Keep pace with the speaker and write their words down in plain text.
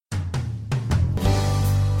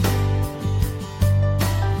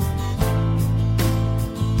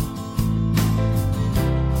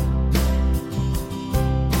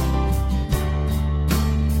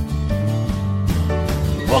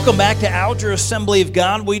Welcome back to Alger Assembly of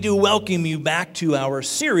God. We do welcome you back to our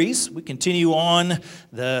series. We continue on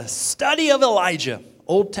the study of Elijah,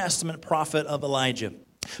 Old Testament prophet of Elijah.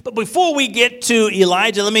 But before we get to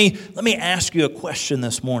Elijah, let me ask you a question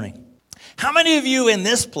this morning. How many of you in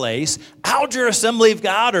this place, Alger Assembly of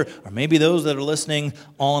God, or maybe those that are listening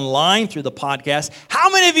online through the podcast, how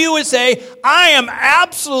many of you would say, I am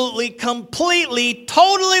absolutely, completely,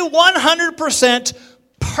 totally, 100%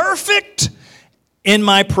 perfect in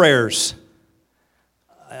my prayers?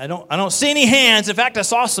 I don't see any hands. In fact, I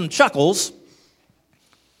saw some chuckles.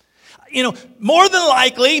 You know, more than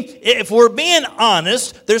likely, if we're being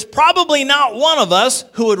honest, there's probably not one of us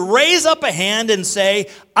who would raise up a hand and say,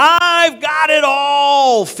 I've got it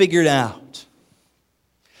all figured out.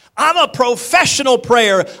 I'm a professional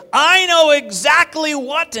prayer. I know exactly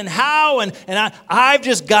what and how, and I've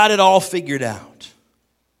just got it all figured out.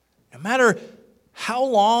 No matter how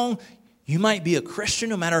long you might be a Christian,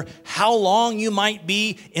 no matter how long you might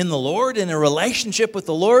be in the Lord, in a relationship with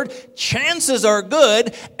the Lord, chances are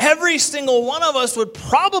good every single one of us would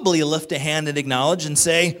probably lift a hand and acknowledge and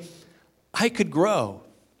say, I could grow.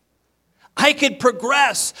 I could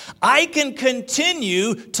progress. I can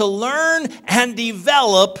continue to learn and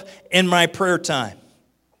develop in my prayer time.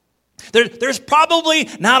 There's probably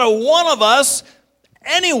not a one of us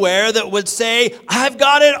anywhere that would say, I've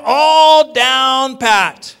got it all down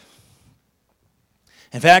pat.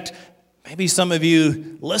 In fact, maybe some of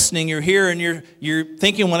you listening, you're here and you're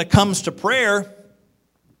thinking when it comes to prayer,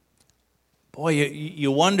 boy,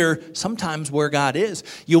 you wonder sometimes where God is.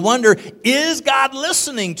 You wonder, is God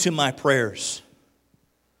listening to my prayers?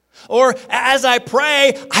 Or as I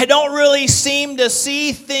pray, I don't really seem to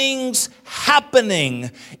see things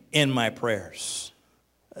happening in my prayers.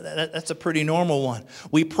 That's a pretty normal one.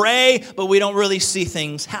 We pray, but we don't really see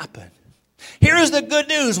things happen. Here's the good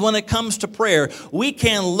news when it comes to prayer. We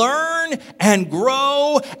can learn and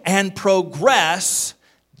grow and progress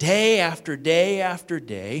day after day after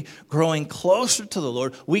day, growing closer to the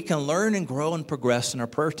Lord. We can learn and grow and progress in our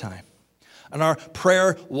prayer time, in our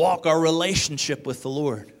prayer walk, our relationship with the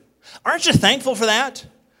Lord. Aren't you thankful for that?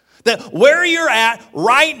 That where you're at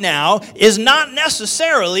right now is not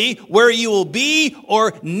necessarily where you will be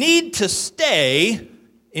or need to stay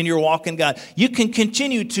in your walk in God. You can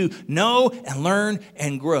continue to know and learn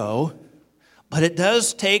and grow, but it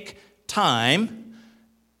does take time,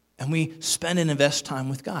 and we spend and invest time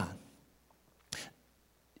with God.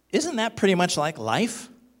 Isn't that pretty much like life?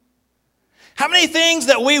 How many things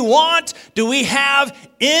that we want do we have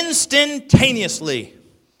instantaneously?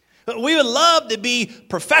 We would love to be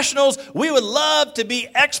professionals. We would love to be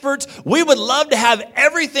experts. We would love to have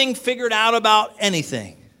everything figured out about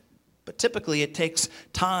anything. But typically it takes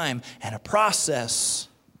time and a process.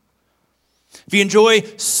 If you enjoy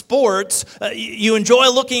sports, you enjoy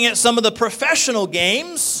looking at some of the professional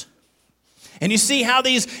games, and you see how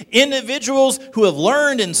these individuals who have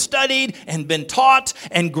learned and studied and been taught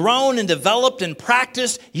and grown and developed and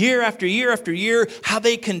practiced year after year after year, how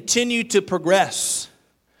they continue to progress.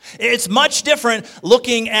 It's much different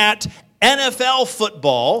looking at NFL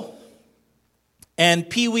football and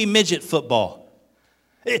Pee-wee midget football.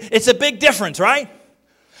 It's a big difference, right?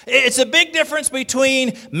 It's a big difference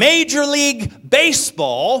between Major League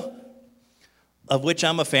Baseball, of which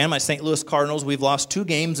I'm a fan. My St. Louis Cardinals, we've lost 2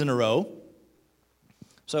 games in a row.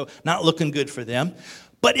 So not looking good for them.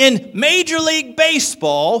 But in Major League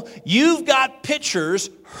Baseball, you've got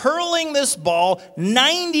pitchers hurling this ball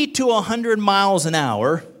 90 to 100 miles an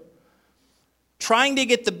hour, trying to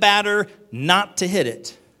get the batter not to hit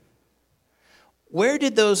it. Where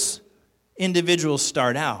did those individuals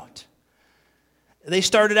start out? They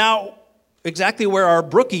started out exactly where our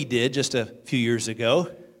Brookie did just a few years ago.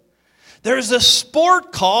 There's a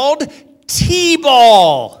sport called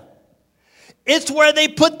T-ball. It's where they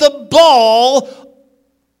put the ball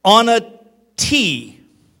on a tee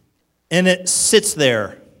and it sits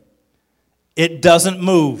there. It doesn't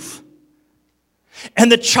move.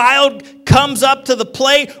 And the child comes up to the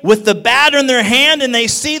plate with the bat in their hand and they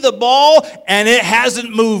see the ball and it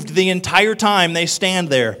hasn't moved the entire time they stand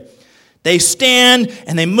there. They stand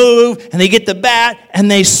and they move and they get the bat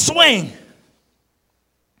and they swing.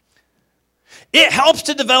 It helps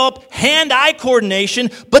to develop hand-eye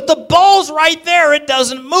coordination, but the ball's right there. It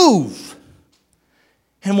doesn't move.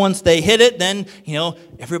 And once they hit it, then,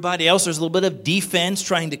 everybody else, there's a little bit of defense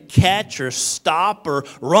trying to catch or stop or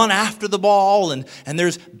run after the ball. And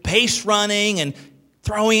there's base running and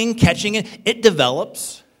throwing, catching it. It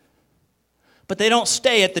develops. But they don't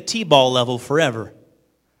stay at the T-ball level forever.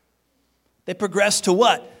 They progress to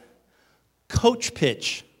what? Coach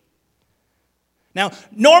pitch. Now,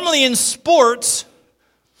 normally in sports,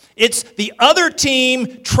 It's the other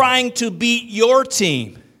team trying to beat your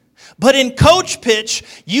team. But in coach pitch,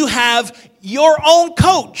 you have your own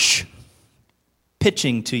coach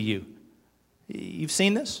pitching to you. You've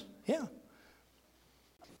seen this? Yeah.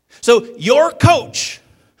 So your coach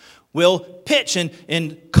will pitch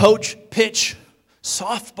in coach pitch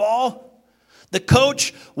softball. The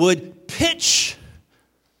coach would pitch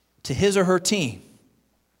to his or her team.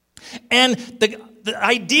 And the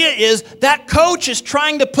idea is that coach is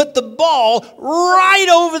trying to put the ball right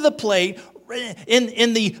over the plate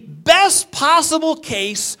in the best possible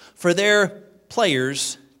case for their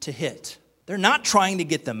players to hit. They're not trying to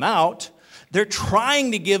get them out. They're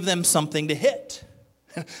trying to give them something to hit.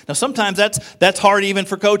 Now, sometimes that's hard even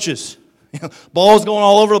for coaches. Ball's going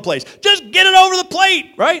all over the place. Just get it over the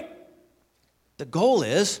plate, right? The goal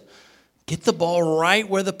is get the ball right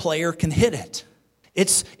where the player can hit it.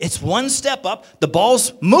 It's one step up. The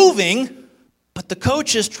ball's moving, but the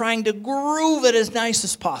coach is trying to groove it as nice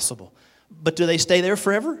as possible. But do they stay there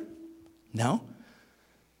forever? No.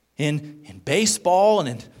 In baseball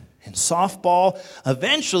and in softball,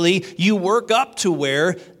 eventually you work up to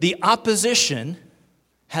where the opposition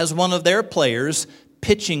has one of their players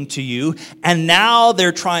pitching to you, and now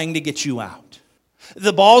they're trying to get you out.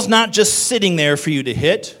 The ball's not just sitting there for you to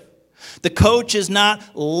hit. The coach is not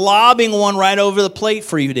lobbing one right over the plate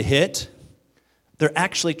for you to hit. They're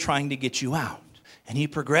actually trying to get you out. And you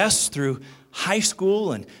progress through high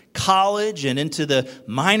school and college and into the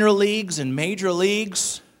minor leagues and major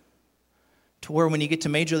leagues to where when you get to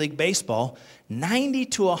Major League Baseball, 90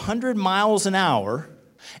 to 100 miles an hour,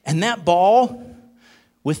 and that ball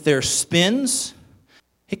with their spins,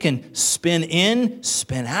 it can spin in,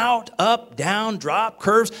 spin out, up, down, drop,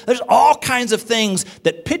 curves. There's all kinds of things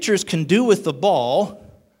that pitchers can do with the ball.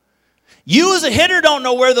 You as a hitter don't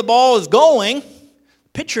know where the ball is going.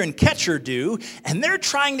 Pitcher and catcher do, and they're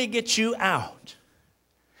trying to get you out.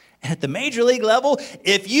 And at the major league level,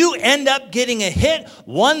 if you end up getting a hit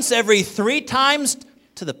once every 3 times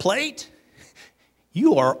to the plate,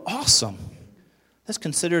 you are awesome. That's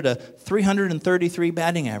considered a 333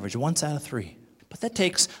 batting average, once out of 3. But that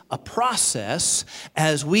takes a process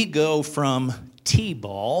as we go from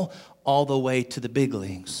T-ball all the way to the big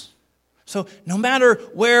leagues. So no matter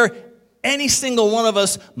where any single one of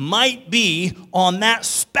us might be on that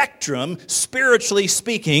spectrum, spiritually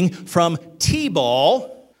speaking, from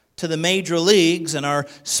T-ball to the major leagues in our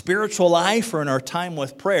spiritual life or in our time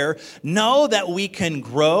with prayer, know that we can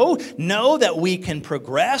grow, know that we can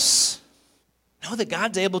progress, know that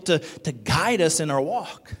God's able to guide us in our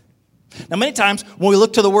walk. Now, many times when we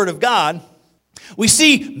look to the Word of God, we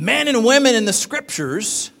see men and women in the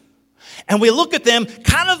Scriptures, and we look at them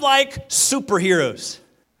kind of like superheroes.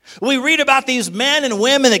 We read about these men and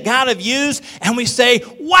women that God have used, and we say,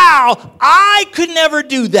 wow, I could never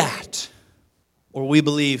do that. Or we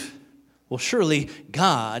believe, well, surely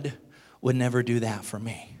God would never do that for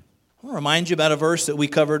me. I want to remind you about a verse that we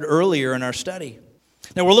covered earlier in our study.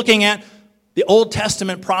 Now, we're looking at the Old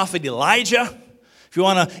Testament prophet Elijah. If you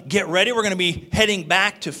want to get ready, we're going to be heading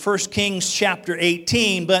back to 1 Kings chapter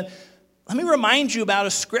 18. But let me remind you about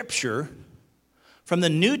a scripture from the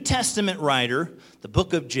New Testament writer, the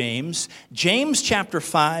book of James. James chapter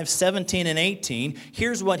 5, 17 and 18.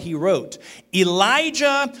 Here's what he wrote.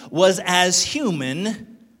 Elijah was as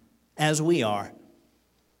human as we are.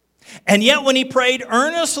 And yet when he prayed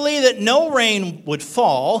earnestly that no rain would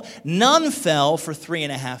fall, none fell for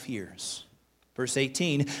 3.5 years. Verse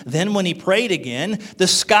 18, then when he prayed again, the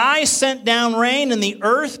sky sent down rain and the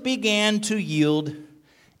earth began to yield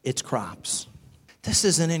its crops. This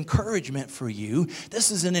is an encouragement for you. This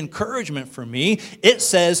is an encouragement for me. It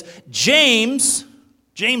says, James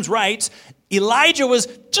writes, Elijah was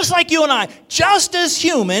just like you and I, just as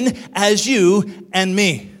human as you and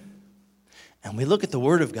me. And we look at the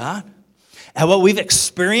Word of God, at what we've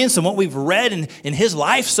experienced and what we've read in his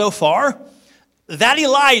life so far, that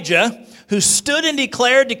Elijah, who stood and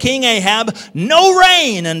declared to King Ahab, no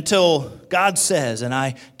rain until God says, and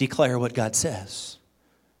I declare what God says.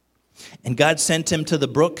 And God sent him to the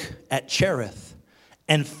brook at Cherith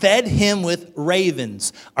and fed him with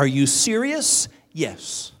ravens. Are you serious?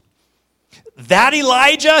 Yes. That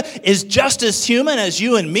Elijah is just as human as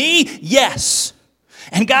you and me? Yes.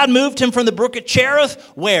 And God moved him from the brook at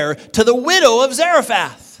Cherith, where? To the widow of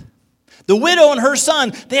Zarephath. The widow and her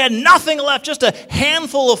son, they had nothing left, just a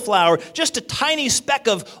handful of flour, just a tiny speck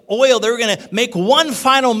of oil. They were going to make one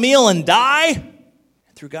final meal and die.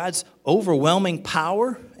 Through God's overwhelming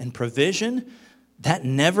power and provision, that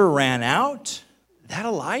never ran out. That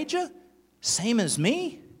Elijah, same as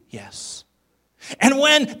me? Yes. And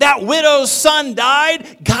when that widow's son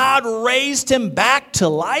died, God raised him back to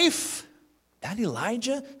life. That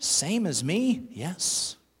Elijah, same as me?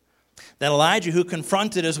 Yes. That Elijah who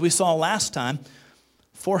confronted, as we saw last time,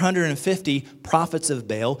 450 prophets of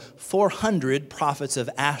Baal, 400 prophets of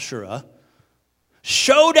Asherah.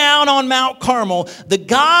 Showdown on Mount Carmel. The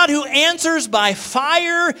God who answers by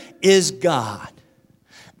fire is God.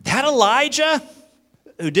 That Elijah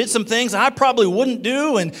who did some things I probably wouldn't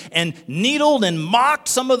do and needled and mocked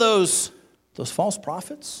some of those false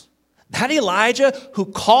prophets. That Elijah who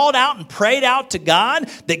called out and prayed out to God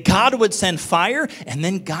that God would send fire, and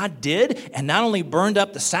then God did, and not only burned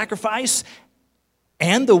up the sacrifice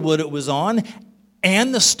and the wood it was on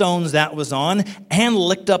and the stones that was on and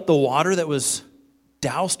licked up the water that was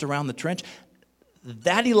doused around the trench.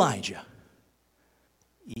 That Elijah,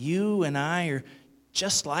 you and I are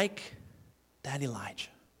just like that Elijah.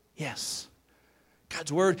 Yes.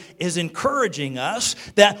 God's word is encouraging us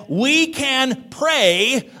that we can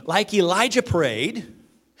pray like Elijah prayed,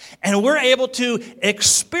 and we're able to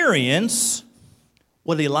experience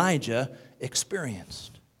what Elijah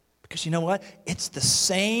experienced. Because you know what? It's the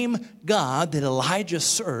same God that Elijah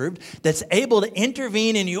served that's able to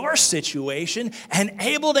intervene in your situation and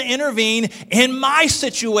able to intervene in my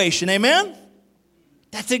situation. Amen?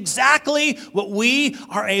 That's exactly what we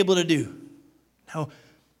are able to do. Now,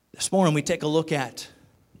 this morning we take a look at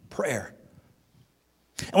prayer.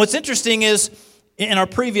 And what's interesting is, in our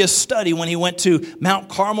previous study when he went to Mount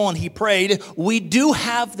Carmel and he prayed, we do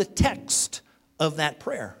have the text of that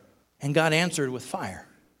prayer. And God answered with fire.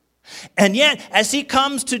 And yet, as he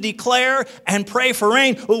comes to declare and pray for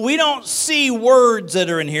rain, we don't see words that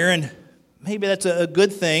are in here, and maybe that's a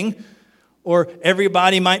good thing. Or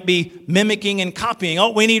everybody might be mimicking and copying.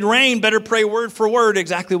 Oh, we need rain, better pray word for word,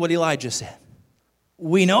 exactly what Elijah said.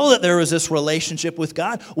 We know that there was this relationship with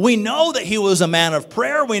God. We know that he was a man of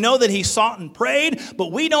prayer. We know that he sought and prayed,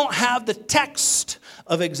 but we don't have the text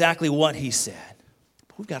of exactly what he said.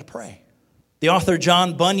 But we've got to pray. The author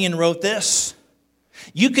John Bunyan wrote this: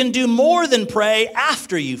 "You can do more than pray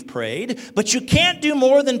after you've prayed, but you can't do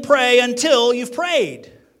more than pray until you've prayed."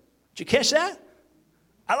 Did you catch that?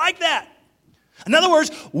 I like that. In other words,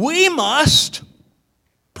 we must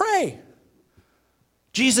pray.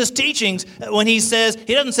 Jesus' teachings, when he says,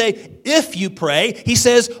 he doesn't say, if you pray, he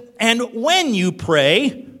says, and when you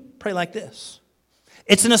pray, pray like this.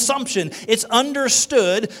 It's an assumption. It's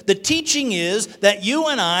understood. The teaching is that you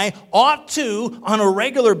and I ought to, on a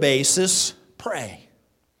regular basis, pray.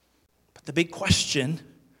 But the big question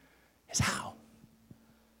is how?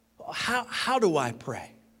 How do I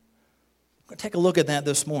pray? We're going to take a look at that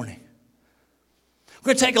this morning.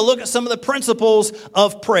 We're going to take a look at some of the principles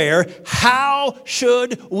of prayer. How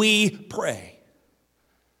should we pray?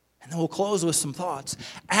 And then we'll close with some thoughts.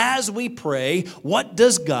 As we pray, what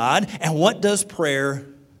does God and what does prayer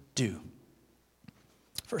do?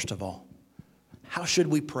 First of all, how should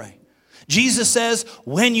we pray? Jesus says,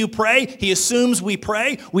 when you pray, he assumes we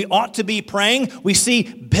pray. We ought to be praying. We see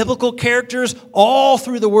biblical characters all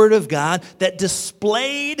through the Word of God that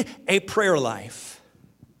displayed a prayer life.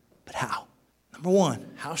 But how? Number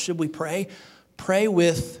one, how should we pray? Pray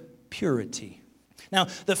with purity. Now,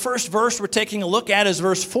 the first verse we're taking a look at is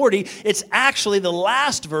verse 40. It's actually the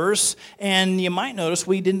last verse, and you might notice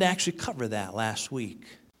we didn't actually cover that last week.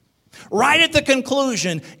 Right at the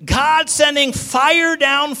conclusion, God sending fire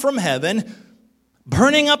down from heaven,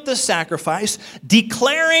 burning up the sacrifice,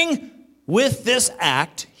 declaring with this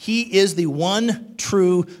act, he is the one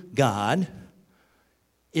true God,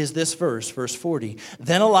 is this verse, verse 40.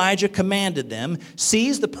 Then Elijah commanded them,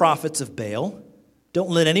 seize the prophets of Baal. Don't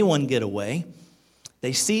let anyone get away.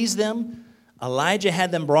 They seized them. Elijah had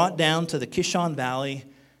them brought down to the Kishon Valley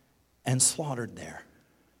and slaughtered there.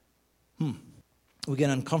 We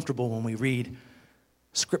get uncomfortable when we read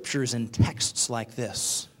scriptures and texts like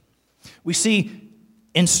this. We see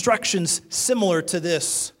instructions similar to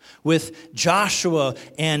this with Joshua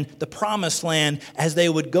and the promised land as they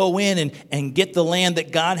would go in and get the land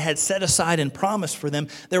that God had set aside and promised for them.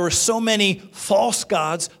 There were so many false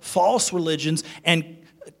gods, false religions, and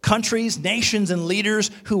countries, nations, and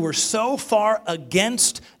leaders who were so far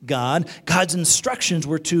against God. God's instructions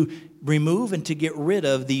were to remove and to get rid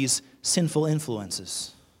of these sinful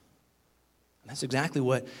influences. And that's exactly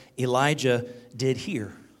what Elijah did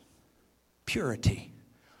here. Purity.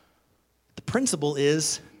 The principle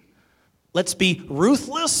is, let's be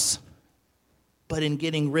ruthless, but in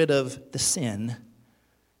getting rid of the sin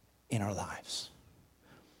in our lives.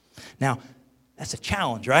 Now, that's a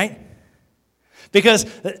challenge, right? Because,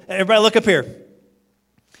 everybody look up here.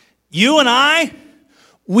 You and I,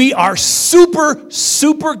 we are super,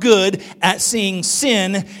 super good at seeing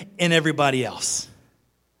sin in everybody else.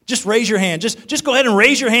 Just raise your hand. Just go ahead and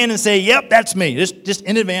raise your hand and say, yep, that's me. Just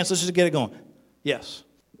in advance, let's just get it going. Yes.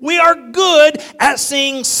 We are good at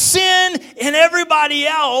seeing sin in everybody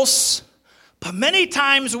else, but many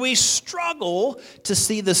times we struggle to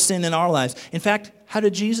see the sin in our lives. In fact, how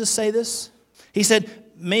did Jesus say this? He said,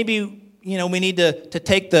 maybe, we need to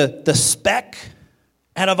take the speck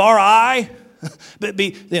out of our eye,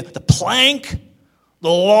 the plank, the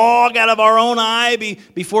log out of our own eye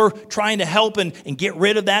before trying to help and get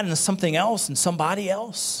rid of that into something else and somebody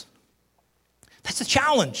else. That's a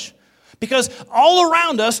challenge. Because all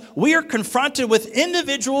around us, we are confronted with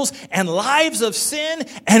individuals and lives of sin,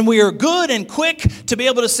 and we are good and quick to be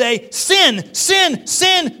able to say, sin, sin,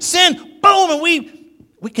 sin, sin, boom, and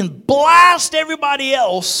we can blast everybody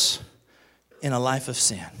else in a life of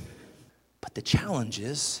sin. But the challenge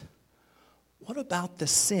is, what about the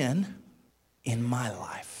sin in my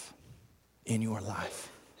life, in your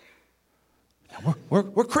life? Now,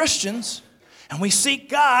 we're Christians. And we seek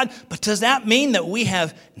God, but does that mean that we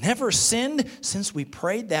have never sinned since we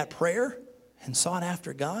prayed that prayer and sought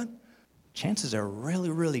after God? Chances are really,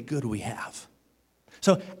 really good we have.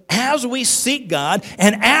 So as we seek God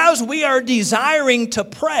and as we are desiring to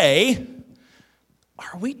pray,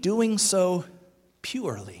 are we doing so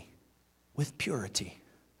purely, with purity?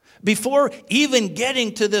 Before even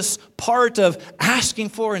getting to this part of asking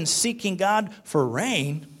for and seeking God for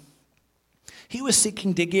rain, he was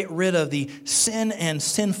seeking to get rid of the sin and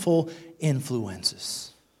sinful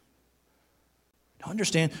influences. Now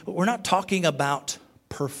understand, we're not talking about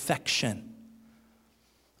perfection.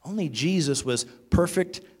 Only Jesus was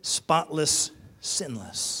perfect, spotless,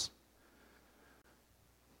 sinless.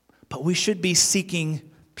 But we should be seeking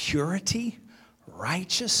purity,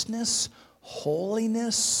 righteousness,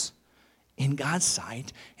 holiness in God's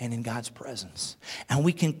sight and in God's presence. And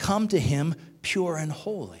we can come to him pure and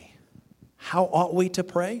holy. How ought we to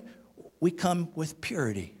pray? We come with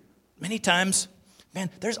purity. Many times,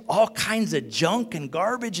 there's all kinds of junk and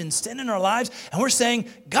garbage and sin in our lives, and we're saying,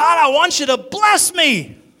 God, I want you to bless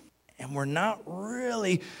me. And we're not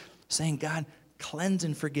really saying, God, cleanse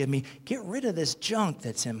and forgive me. Get rid of this junk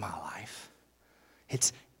that's in my life.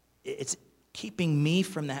 It's keeping me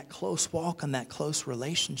from that close walk and that close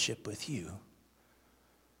relationship with you.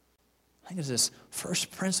 I think it's this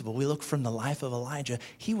first principle. We look from the life of Elijah.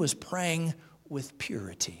 He was praying with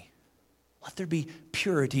purity. Let there be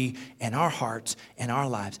purity in our hearts and our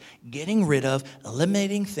lives. Getting rid of,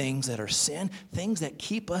 eliminating things that are sin, things that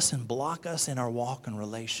keep us and block us in our walk and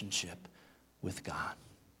relationship with God.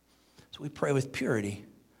 So we pray with purity.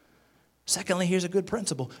 Secondly, here's a good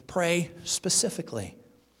principle. Pray specifically.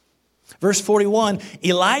 Verse 41,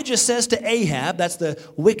 Elijah says to Ahab, that's the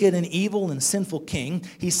wicked and evil and sinful king,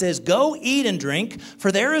 he says, go eat and drink,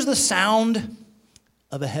 for there is the sound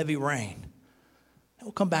of a heavy rain. And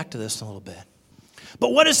we'll come back to this in a little bit.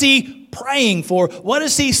 But what is he praying for? What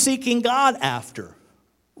is he seeking God after?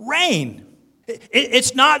 Rain.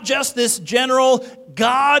 It's not just this general,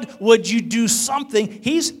 God, would you do something?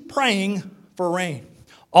 He's praying for rain.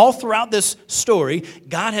 All throughout this story,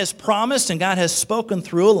 God has promised and God has spoken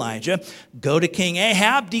through Elijah, go to King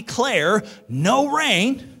Ahab, declare no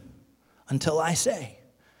rain until I say.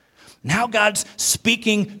 Now God's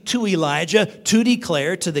speaking to Elijah to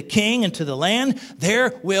declare to the king and to the land,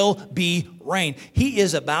 there will be rain. He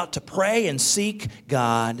is about to pray and seek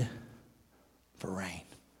God for rain.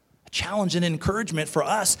 A challenge and encouragement for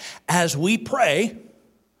us as we pray.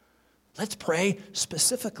 Let's pray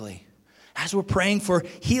specifically. As we're praying for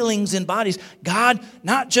healings in bodies, God,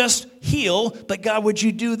 not just heal, but God, would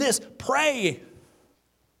you do this? Pray.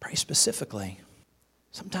 Pray specifically.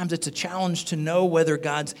 Sometimes it's a challenge to know whether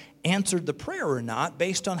God's answered the prayer or not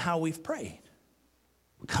based on how we've prayed.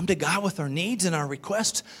 We come to God with our needs and our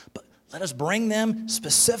requests, but let us bring them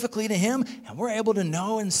specifically to him, and we're able to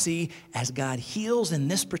know and see as God heals in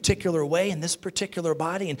this particular way, in this particular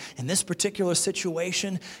body, and in this particular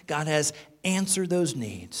situation, God has answered those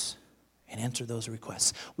needs and answer those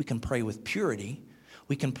requests. We can pray with purity.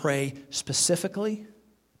 We can pray specifically.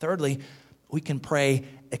 Thirdly, we can pray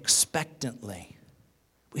expectantly.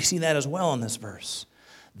 We see that as well in this verse.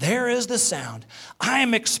 There is the sound. I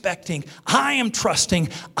am expecting, I am trusting,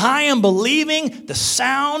 I am believing the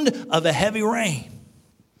sound of a heavy rain.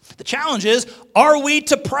 The challenge is, are we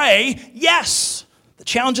to pray? Yes. The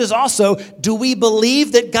challenge is also, do we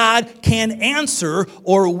believe that God can answer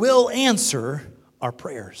or will answer our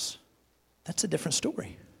prayers? That's a different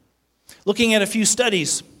story. Looking at a few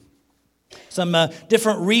studies, some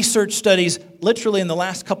different research studies, literally in the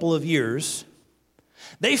last couple of years,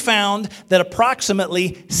 They found that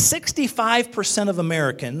approximately 65% of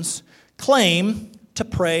Americans claim to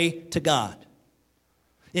pray to God.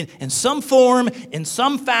 In some form, in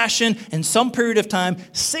some fashion, in some period of time,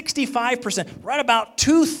 65%, right about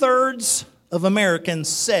 2/3 of Americans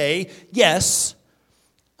say, yes,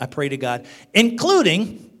 I pray to God,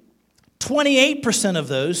 including 28% of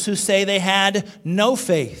those who say they had no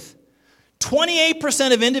faith.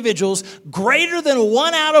 28% of individuals, greater than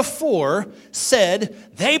 1 out of 4, said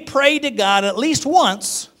they prayed to God at least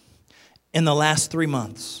once in the last 3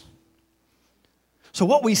 months. So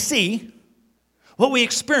what we see, what we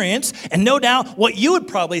experience, and no doubt what you would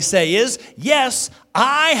probably say is, yes,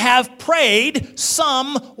 I have prayed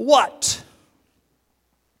somewhat.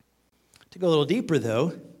 To go a little deeper,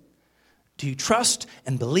 though, do you trust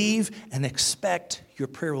and believe and expect your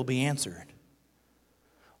prayer will be answered?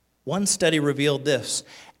 One study revealed this: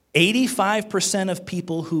 85% of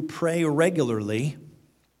people who pray regularly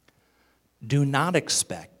do not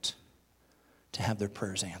expect to have their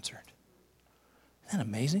prayers answered. Isn't that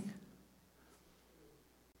amazing?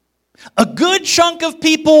 A good chunk of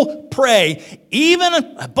people pray. Even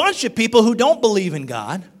a bunch of people who don't believe in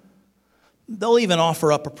God, they'll even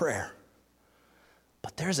offer up a prayer.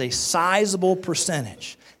 But there's a sizable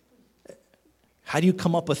percentage. How do you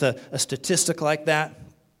come up with a statistic like that?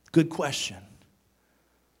 Good question.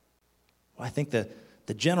 Well, I think the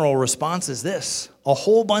general response is this: a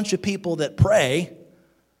whole bunch of people that pray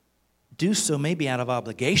do so maybe out of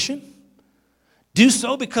obligation, do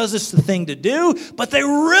so because it's the thing to do, but they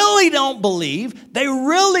really don't believe, they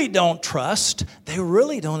really don't trust, they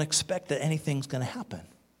really don't expect that anything's going to happen.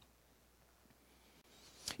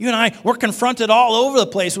 You and I, we're confronted all over the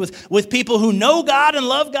place with people who know God and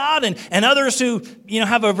love God, and others who,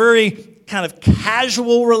 have a very kind of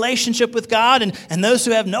casual relationship with God, and those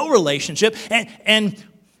who have no relationship. And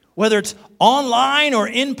whether it's online or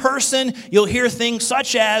in person, you'll hear things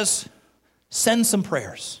such as, send some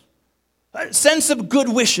prayers. Send some good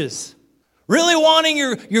wishes. Really wanting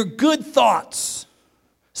your good thoughts.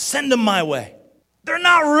 Send them my way. They're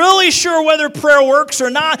not really sure whether prayer works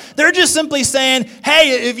or not. They're just simply saying,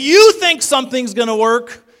 hey, if you think something's going to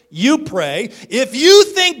work, you pray. If you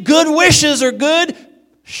think good wishes are good,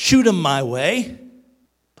 shoot them my way.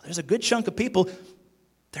 But there's a good chunk of people,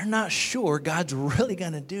 they're not sure God's really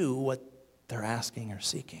going to do what they're asking or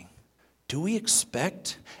seeking. Do we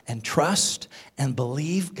expect and trust and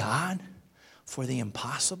believe God for the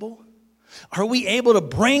impossible? Are we able to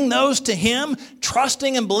bring those to Him,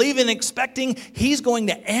 trusting and believing and expecting He's going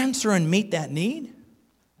to answer and meet that need?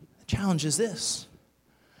 The challenge is this: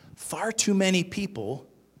 far too many people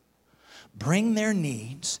bring their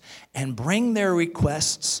needs and bring their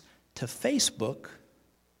requests to Facebook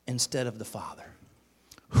instead of the Father.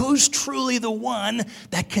 Who's truly the one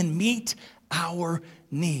that can meet our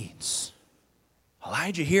needs?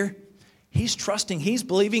 Elijah here, he's trusting, he's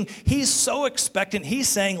believing, he's so expectant. He's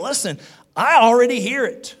saying, listen, I already hear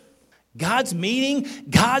it. God's meeting,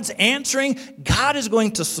 God's answering, God is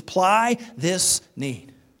going to supply this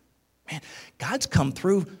need. Man, God's come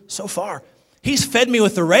through so far. He's fed me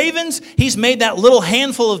with the ravens. He's made that little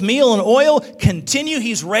handful of meal and oil continue.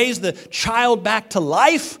 He's raised the child back to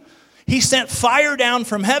life. He sent fire down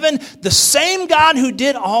from heaven. The same God who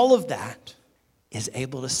did all of that is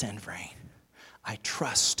able to send rain. I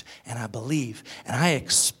trust and I believe and I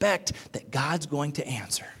expect that God's going to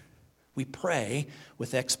answer. We pray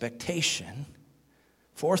with expectation.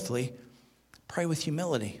 Fourthly, pray with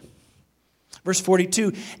humility. Verse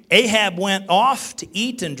 42, Ahab went off to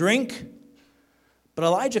eat and drink, but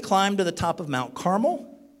Elijah climbed to the top of Mount Carmel,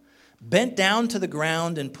 bent down to the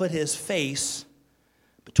ground, and put his face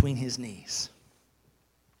between his knees.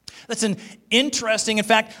 That's an interesting, in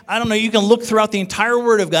fact, I don't know, you can look throughout the entire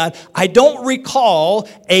Word of God. I don't recall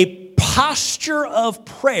a posture of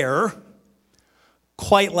prayer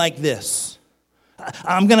quite like this.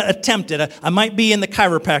 I'm going to attempt it. I might be in the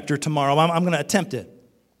chiropractor tomorrow. I'm going to attempt it.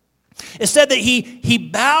 It said that he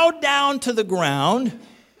bowed down to the ground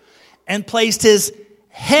and placed his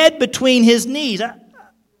head between his knees.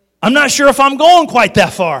 I'm not sure if I'm going quite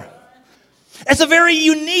that far. It's a very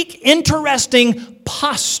unique, interesting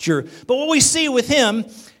posture. But what we see with him,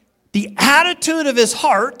 the attitude of his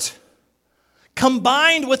heart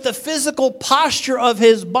combined with the physical posture of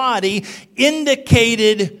his body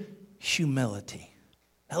indicated humility.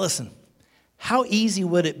 Now listen, how easy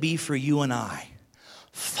would it be for you and I,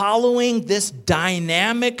 following this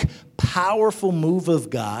dynamic, powerful move of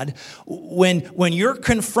God, when you're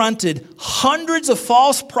confronted hundreds of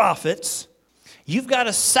false prophets, you've got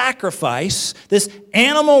to sacrifice this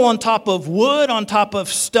animal on top of wood, on top of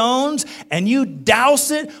stones, and you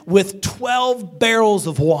douse it with 12 barrels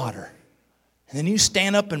of water. And then you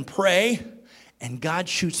stand up and pray, and God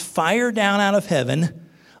shoots fire down out of heaven,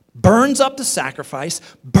 burns up the sacrifice,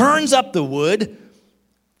 burns up the wood,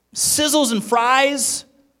 sizzles and fries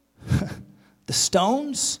the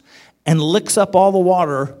stones, and licks up all the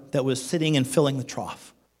water that was sitting and filling the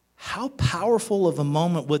trough. How powerful of a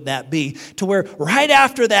moment would that be, to where right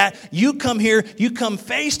after that, you come here, you come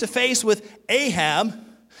face to face with Ahab,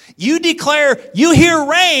 you declare, you hear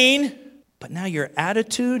rain, but now your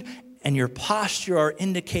attitude and your posture are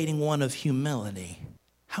indicating one of humility.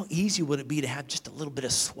 How easy would it be to have just a little bit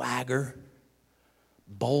of swagger,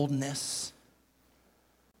 boldness,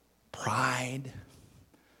 pride,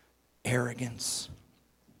 arrogance?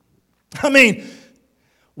 I mean,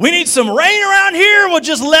 we need some rain around here. Well,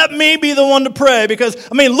 just let me be the one to pray because,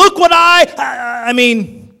 look what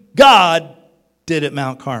God did at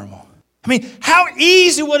Mount Carmel. How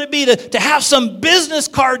easy would it be to have some business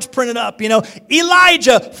cards printed up?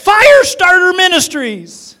 Elijah, Fire Starter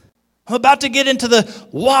Ministries. I'm about to get into the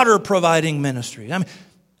water providing ministry. And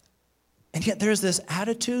yet there's this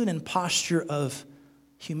attitude and posture of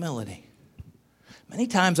humility. Many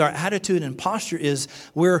times our attitude and posture is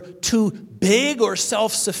we're too big or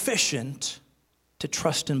self-sufficient to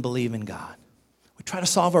trust and believe in God. We try to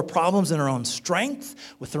solve our problems in our own strength,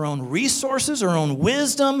 with our own resources, our own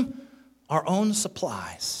wisdom, our own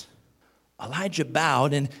supplies. Elijah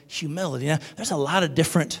bowed in humility. Now, there's a lot of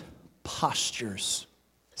different postures.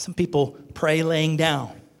 Some people pray laying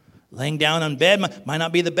down. Laying down on bed might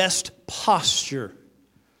not be the best posture.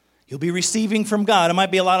 You'll be receiving from God. It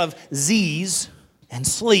might be a lot of Z's and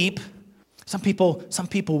sleep. Some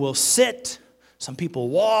people will sit. Some people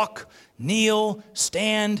walk, kneel,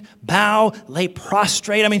 stand, bow, lay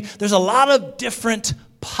prostrate. There's a lot of different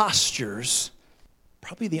postures.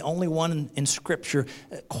 Probably the only one in Scripture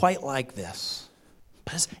quite like this.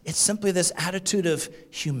 But it's simply this attitude of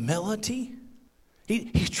humility.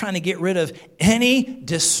 He's trying to get rid of any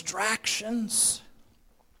distractions.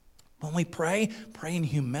 When we pray in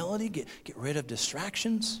humility, get rid of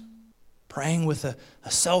distractions. Praying with a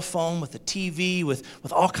cell phone, with a TV, with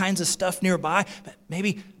all kinds of stuff nearby. But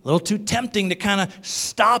maybe a little too tempting to kind of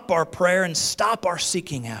stop our prayer and stop our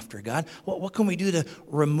seeking after God. What can we do to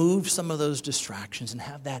remove some of those distractions and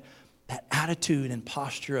have that attitude and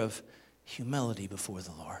posture of humility before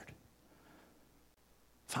the Lord?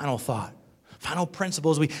 Final thought. Final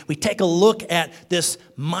principles. We take a look at this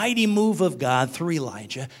mighty move of God through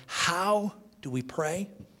Elijah. How do we pray?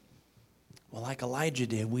 Well, like Elijah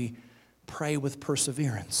did, we pray with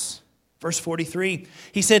perseverance. Verse 43,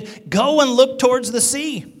 he said, "Go and look towards the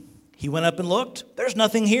sea." He went up and looked. "There's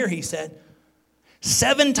nothing here," he said.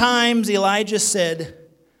 7 times Elijah said,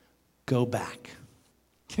 "Go back."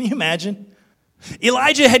 Can you imagine?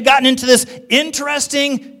 Elijah had gotten into this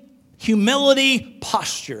interesting humility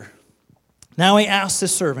posture. Now he asked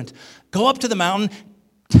his servant, "Go up to the mountain.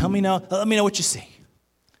 Let me know what you see."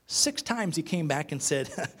 6 times he came back and said,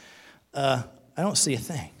 I don't see a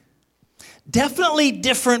thing. Definitely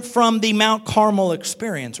different from the Mount Carmel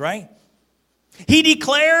experience, right? He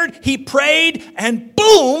declared, he prayed, and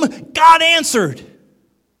boom, God answered.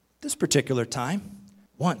 This particular time,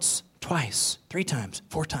 once, twice, 3 times,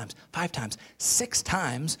 4 times, 5 times, 6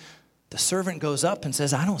 times, the servant goes up and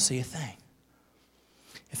says, "I don't see a thing."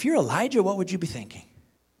 If you're Elijah, what would you be thinking?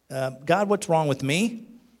 God, what's wrong with me?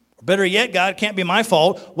 Or better yet, God, it can't be my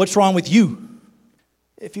fault. What's wrong with you?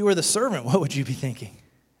 If you were the servant, what would you be thinking?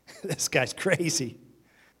 This guy's crazy.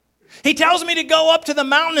 He tells me to go up to the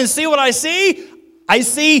mountain and see what I see. I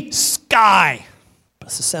see sky. But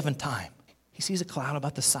it's the 7th time. He sees a cloud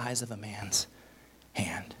about the size of a man's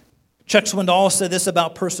hand. Chuck Swindoll said this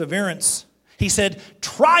about perseverance. He said,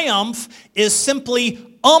 triumph is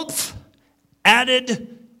simply umph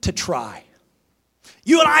added to try.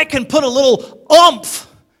 You and I can put a little umph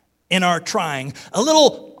in our trying, a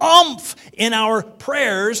little umph in our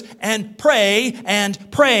prayers, and pray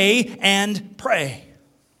and pray and pray.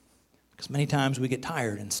 Because many times we get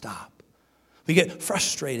tired and stop. We get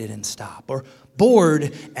frustrated and stop, or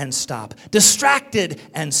bored and stop, distracted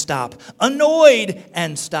and stop, annoyed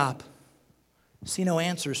and stop. See no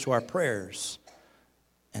answers to our prayers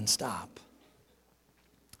and stop.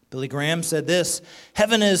 Billy Graham said this,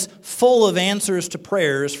 "Heaven is full of answers to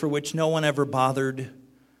prayers for which no one ever bothered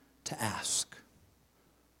to ask."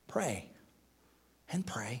 Pray and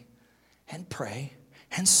pray and pray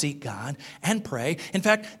and seek God and pray. In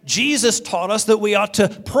fact, Jesus taught us that we ought to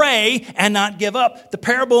pray and not give up. The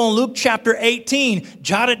parable in Luke chapter 18,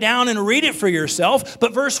 jot it down and read it for yourself.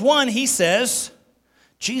 But verse 1, he says,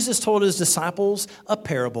 Jesus told his disciples a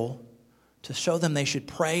parable to show them they should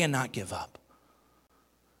pray and not give up.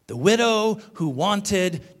 The widow who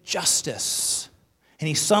wanted justice. And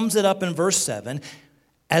he sums it up in verse 7.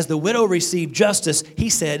 As the widow received justice, he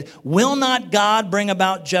said, will not God bring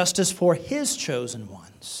about justice for his chosen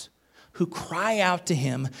ones who cry out to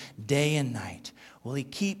him day and night? Will he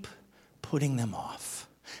keep putting them off?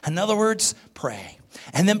 In other words, pray.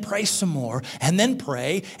 And then pray some more. And then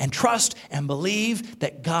pray and trust and believe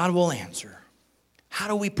that God will answer. How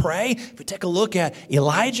do we pray? If we take a look at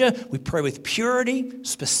Elijah, we pray with purity,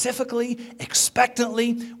 specifically,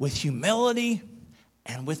 expectantly, with humility,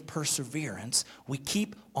 and with perseverance. We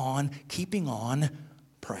keep on keeping on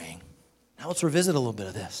praying. Now let's revisit a little bit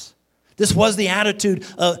of this. This was the attitude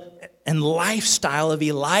and lifestyle of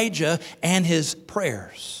Elijah and his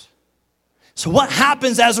prayers. So what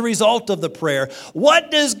happens as a result of the prayer?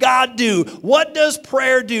 What does God do? What does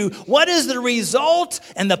prayer do? What is the result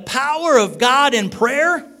and the power of God in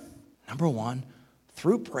prayer? Number one,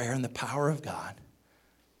 through prayer and the power of God,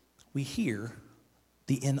 we hear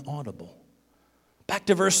the inaudible. Back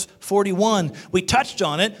to verse 41, we touched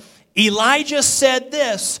on it. Elijah said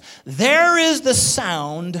this, there is the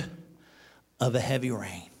sound of a heavy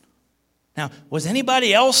rain. Now, was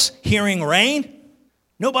anybody else hearing rain?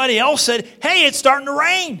 Nobody else said, hey, it's starting to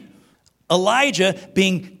rain. Elijah,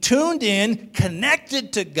 being tuned in,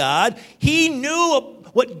 connected to God, he knew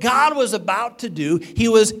what God was about to do. He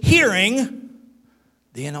was hearing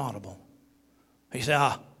the inaudible. He said,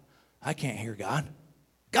 I can't hear God.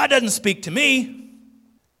 God doesn't speak to me.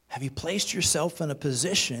 Have you placed yourself in a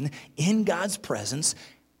position in God's presence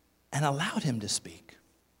and allowed him to speak?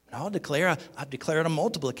 And I've declared on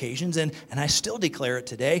multiple occasions, and I still declare it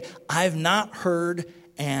today, I've not heard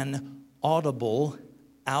an audible,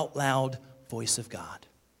 out loud voice of God.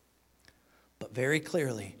 But very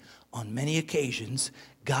clearly, on many occasions,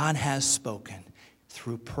 God has spoken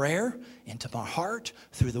through prayer into my heart,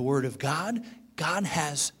 through the Word of God. God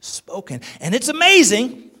has spoken. And it's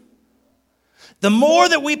amazing. The more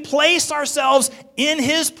that we place ourselves in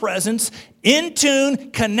his presence, in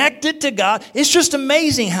tune, connected to God, it's just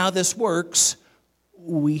amazing how this works.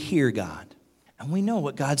 We hear God. And we know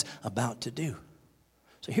what God's about to do.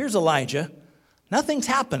 So here's Elijah. Nothing's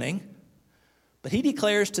happening, but he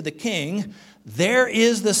declares to the king, there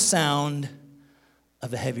is the sound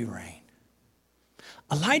of a heavy rain.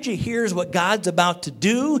 Elijah hears what God's about to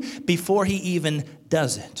do before he even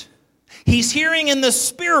does it. He's hearing in the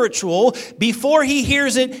spiritual before he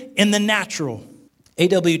hears it in the natural.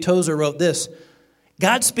 A.W. Tozer wrote this,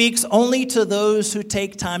 God speaks only to those who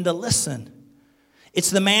take time to listen. It's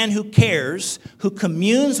the man who cares, who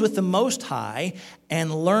communes with the Most High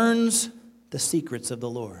and learns the secrets of the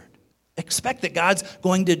Lord. Expect that God's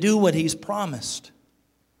going to do what he's promised.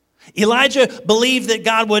 Elijah believed that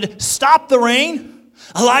God would stop the rain.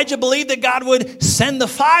 Elijah believed that God would send the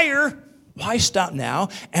fire. Why stop now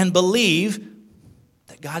and believe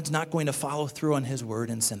that God's not going to follow through on his word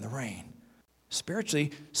and send the rain?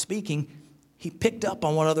 Spiritually speaking, he picked up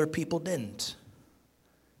on what other people didn't.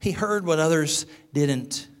 He heard what others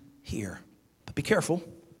didn't hear. But be careful.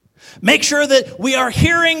 Make sure that we are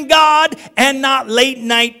hearing God and not late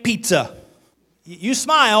night pizza. You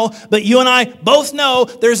smile, but you and I both know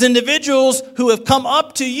there's individuals who have come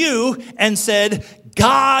up to you and said,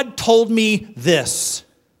 God told me this.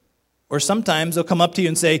 Or sometimes they'll come up to you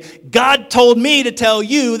and say, God told me to tell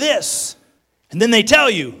you this. And then they tell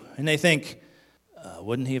you, and they think,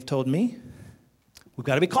 wouldn't he have told me? We've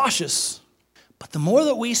got to be cautious. But the more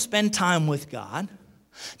that we spend time with God,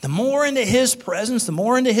 the more into his presence, the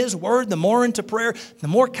more into his word, the more into prayer, the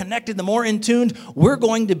more connected, the more in tuned we're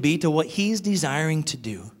going to be to what he's desiring to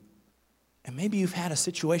do. And maybe you've had a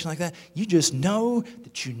situation like that. You just know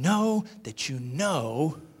that you know that you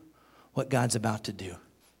know what God's about to do.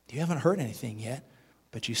 You haven't heard anything yet,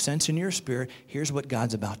 but you sense in your spirit, here's what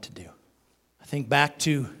God's about to do. I think back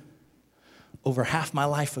to over half my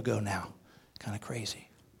life ago now. Kind of crazy.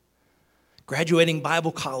 Graduating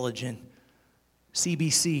Bible college in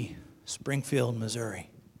CBC, Springfield, Missouri.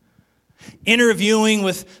 Interviewing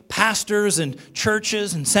with pastors and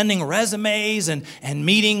churches and sending resumes and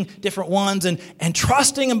meeting different ones and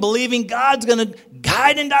trusting and believing God's going to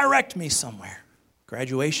guide and direct me somewhere.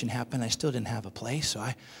 Graduation happened. I still didn't have a place, so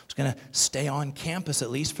I was going to stay on campus at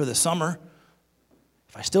least for the summer.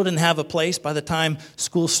 If I still didn't have a place, by the time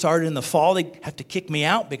school started in the fall, they'd have to kick me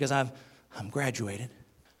out because I'm graduated.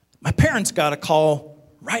 My parents got a call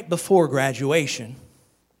right before graduation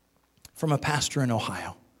from a pastor in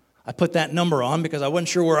Ohio. I put that number on because I wasn't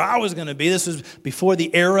sure where I was going to be. This was before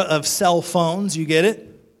the era of cell phones, you get it?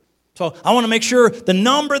 So I want to make sure the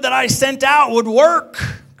number that I sent out would work,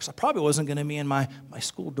 because I probably wasn't going to be in my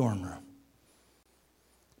school dorm room.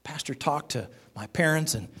 Pastor talked to my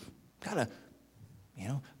parents and got a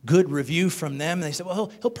good review from them. And they said,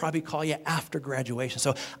 well, he'll probably call you after graduation.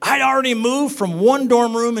 So I'd already moved from one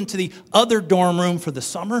dorm room into the other dorm room for the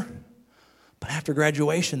summer. But after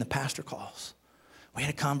graduation, the pastor calls. We had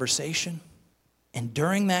a conversation. And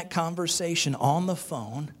during that conversation on the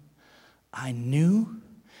phone, I knew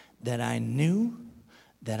that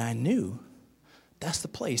that's the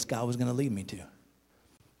place God was going to lead me to.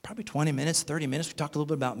 Probably 20 minutes, 30 minutes. We talked a little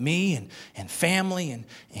bit about me and family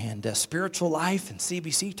and spiritual life and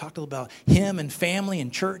CBC. Talked a little about him and family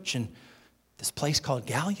and church and this place called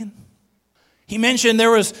Galion. He mentioned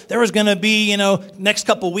there was going to be, next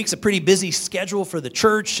couple of weeks, a pretty busy schedule for the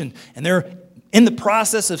church. And they're in the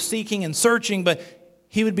process of seeking and searching, but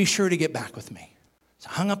he would be sure to get back with me. So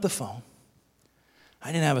I hung up the phone.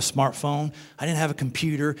 I didn't have a smartphone. I didn't have a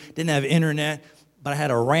computer. Didn't have internet. But I had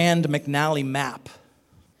a Rand McNally map.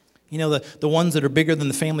 The ones that are bigger than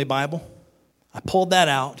the family Bible? I pulled that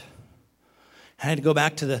out. I had to go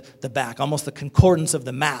back to the back, almost the concordance of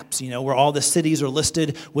the maps, where all the cities are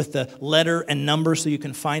listed with the letter and number so you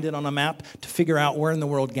can find it on a map to figure out where in the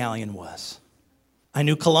world Galion was. I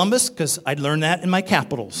knew Columbus because I'd learned that in my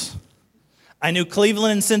capitals. I knew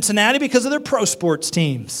Cleveland and Cincinnati because of their pro sports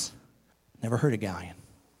teams. Never heard of Galion.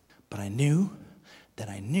 But I knew that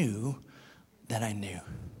I knew that I knew.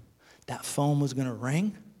 That phone was going to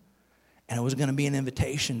ring. And it was going to be an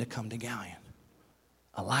invitation to come to Galion.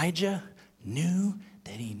 Elijah knew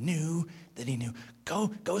that he knew that he knew.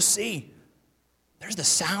 Go see. There's the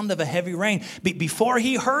sound of a heavy rain. Before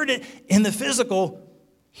he heard it in the physical,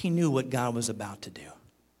 he knew what God was about to do.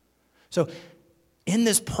 So in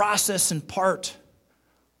this process and part,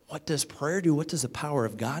 what does prayer do? What does the power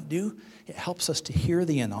of God do? It helps us to hear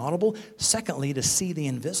the inaudible. Secondly, to see the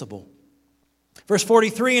invisible. Verse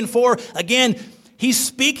 43 and 4, again, he's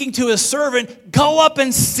speaking to his servant, go up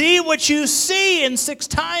and see what you see. And 6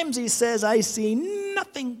 times he says, I see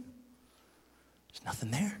nothing. There's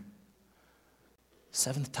nothing there.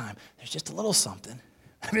 7th time, there's just a little something.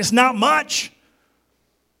 It's not much.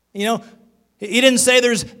 He didn't say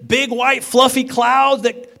there's big white fluffy clouds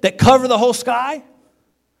that cover the whole sky.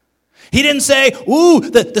 He didn't say,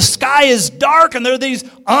 the sky is dark and there are these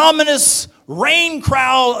ominous rain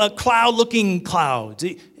cloud-looking clouds.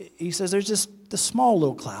 He says there's just the small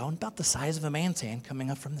little cloud, about the size of a man's hand, coming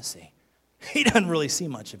up from the sea. He doesn't really see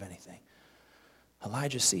much of anything.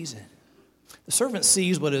 Elijah sees it. The servant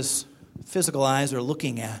sees what his physical eyes are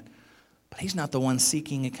looking at, but he's not the one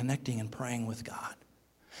seeking and connecting and praying with God.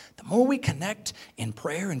 The more we connect in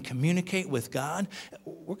prayer and communicate with God,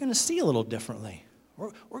 we're going to see a little differently.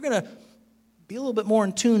 We're going to be a little bit more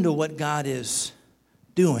in tune to what God is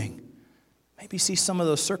doing. Maybe see some of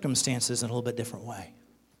those circumstances in a little bit different way.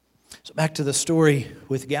 So back to the story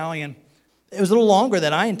with Galion. It was a little longer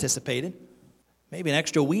than I anticipated. Maybe an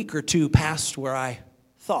extra week or 2 passed where I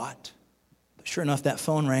thought. But sure enough, that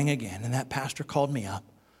phone rang again, and that pastor called me up.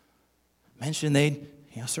 Mentioned they'd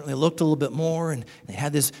certainly looked a little bit more, and they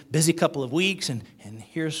had this busy couple of weeks, and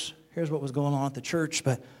here's what was going on at the church.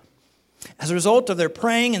 But as a result of their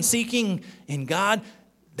praying and seeking in God,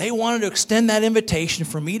 they wanted to extend that invitation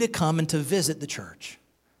for me to come and to visit the church.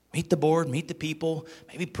 Meet the board, meet the people,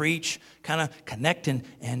 maybe preach, kind of connect and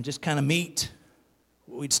just kind of meet.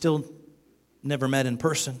 We'd still never met in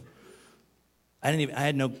person. I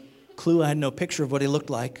had no clue, I had no picture of what he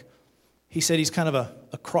looked like. He said he's kind of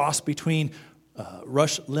a cross between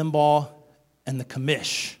Rush Limbaugh and the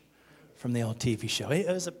Commish from the old TV show. It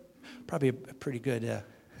was probably a pretty good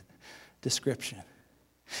description.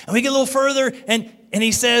 And we get a little further, and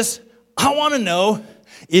he says, I want to know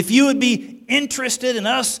if you would be interested in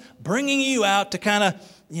us bringing you out to kind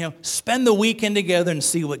of, spend the weekend together and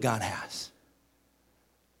see what God has.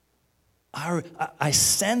 I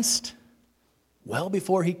sensed well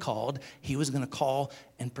before he called, he was going to call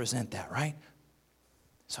and present that, right?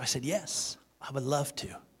 So I said, yes, I would love to.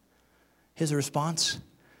 His response,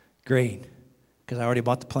 great, because I already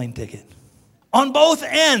bought the plane ticket. On both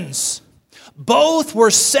ends, both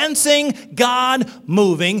were sensing God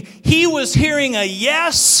moving. He was hearing a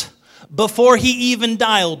yes before he even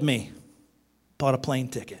dialed me. Bought a plane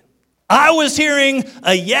ticket. I was hearing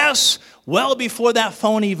a yes well before that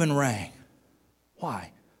phone even rang.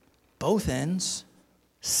 Why? Both ends,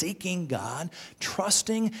 seeking God,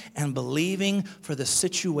 trusting and believing for the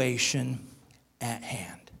situation at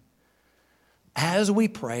hand. As we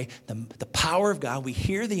pray, the power of God, we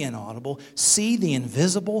hear the inaudible, see the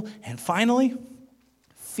invisible, and finally,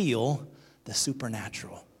 feel the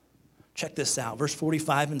supernatural. Check this out, verse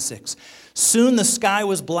 45 and 6. Soon the sky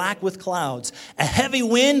was black with clouds. A heavy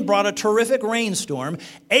wind brought a terrific rainstorm.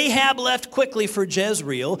 Ahab left quickly for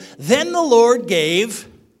Jezreel. Then the Lord gave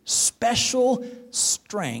special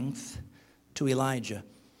strength to Elijah.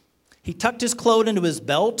 He tucked his cloak into his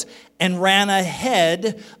belt and ran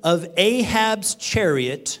ahead of Ahab's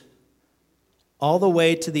chariot all the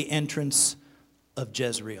way to the entrance of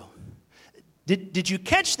Jezreel. Did you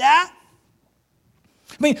catch that?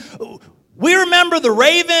 I mean, we remember the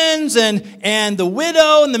ravens and the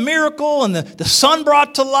widow and the miracle and the son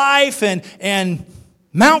brought to life and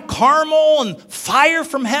Mount Carmel and fire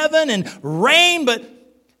from heaven and rain. But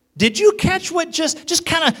did you catch what just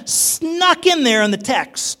kind of snuck in there in the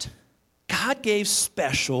text? God gave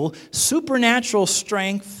special supernatural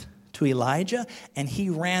strength to Elijah, and he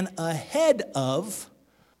ran ahead of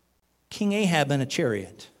King Ahab in a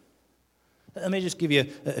chariot. Let me just give you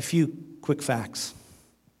a few quick facts.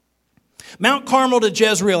 Mount Carmel to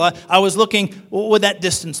Jezreel, I was looking, what would that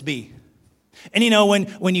distance be? And you know,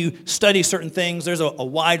 when you study certain things, there's a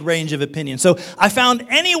wide range of opinions. So I found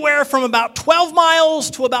anywhere from about 12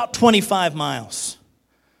 miles to about 25 miles.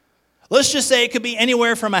 Let's just say it could be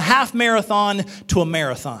anywhere from a half marathon to a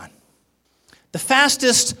marathon. The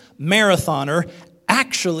fastest marathoner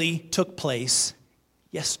actually took place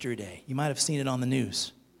yesterday. You might have seen it on the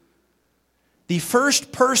news. The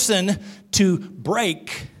first person to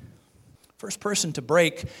break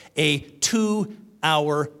a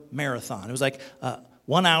 2-hour marathon. It was like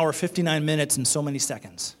 1 hour, 59 minutes, and so many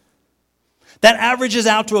seconds. That averages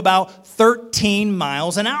out to about 13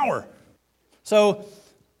 miles an hour. So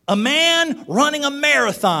a man running a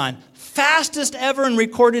marathon, fastest ever in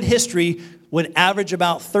recorded history, would average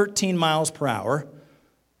about 13 miles per hour.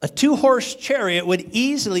 A 2-horse chariot would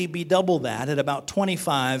easily be double that at about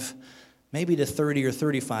 25, maybe to 30 or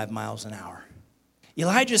 35 miles an hour.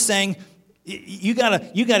 Elijah's saying, you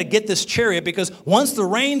gotta get this chariot, because once the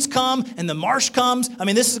rains come and the marsh comes, I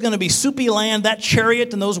mean, this is going to be soupy land. That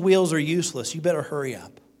chariot and those wheels are useless. You better hurry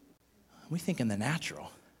up. We think in the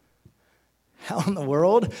natural. How in the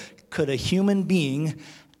world could a human being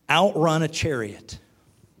outrun a chariot?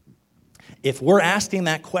 If we're asking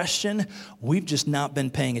that question, we've just not been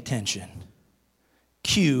paying attention.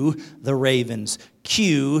 Cue the ravens.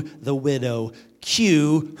 Cue the widow.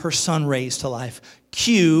 Cue her son raised to life.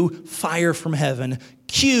 Cue fire from heaven.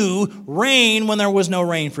 Cue rain when there was no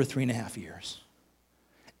rain for 3.5 years.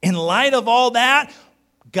 In light of all that,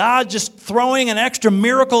 God just throwing an extra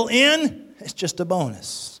miracle in, it's just a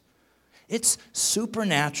bonus. It's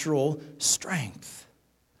supernatural strength.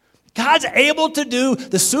 God's able to do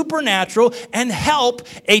the supernatural and help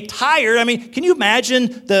a tired, I mean, can you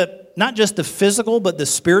imagine not just the physical, but the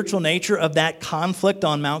spiritual nature of that conflict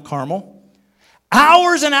on Mount Carmel?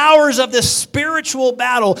 Hours and hours of this spiritual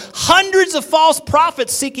battle, hundreds of false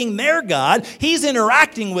prophets seeking their God. He's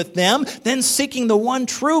interacting with them, then seeking the one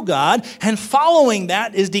true God, and following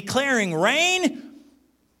that is declaring rain.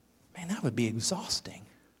 Man, that would be exhausting.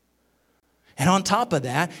 And on top of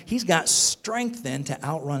that, he's got strength then to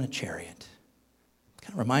outrun a chariot.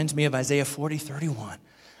 Kind of reminds me of Isaiah 40:31.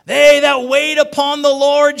 They that wait upon the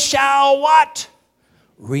Lord shall what?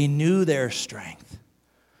 Renew their strength.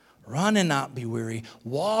 Run and not be weary.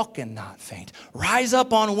 Walk and not faint. Rise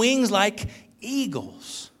up on wings like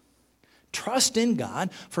eagles. Trust in God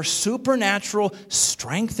for supernatural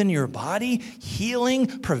strength in your body, healing,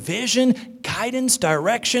 provision, guidance,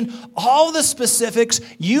 direction, all the specifics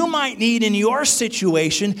you might need in your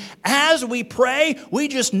situation. As we pray, we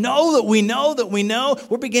just know that we know that we know.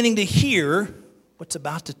 We're beginning to hear what's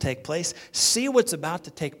about to take place, see what's about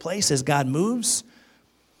to take place as God moves,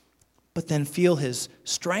 but then feel his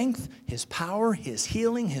strength, his power, his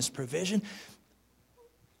healing, his provision,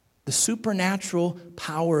 the supernatural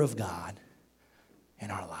power of God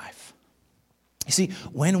in our life. You see,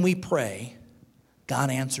 when we pray, God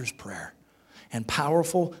answers prayer, and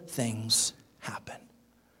powerful things happen.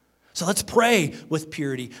 So let's pray with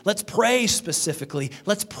purity. Let's pray specifically.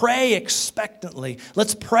 Let's pray expectantly.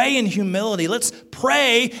 Let's pray in humility. Let's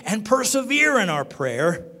pray and persevere in our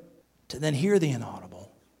prayer to then hear the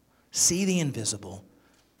inaudible, see the invisible,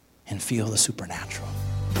 and feel the supernatural.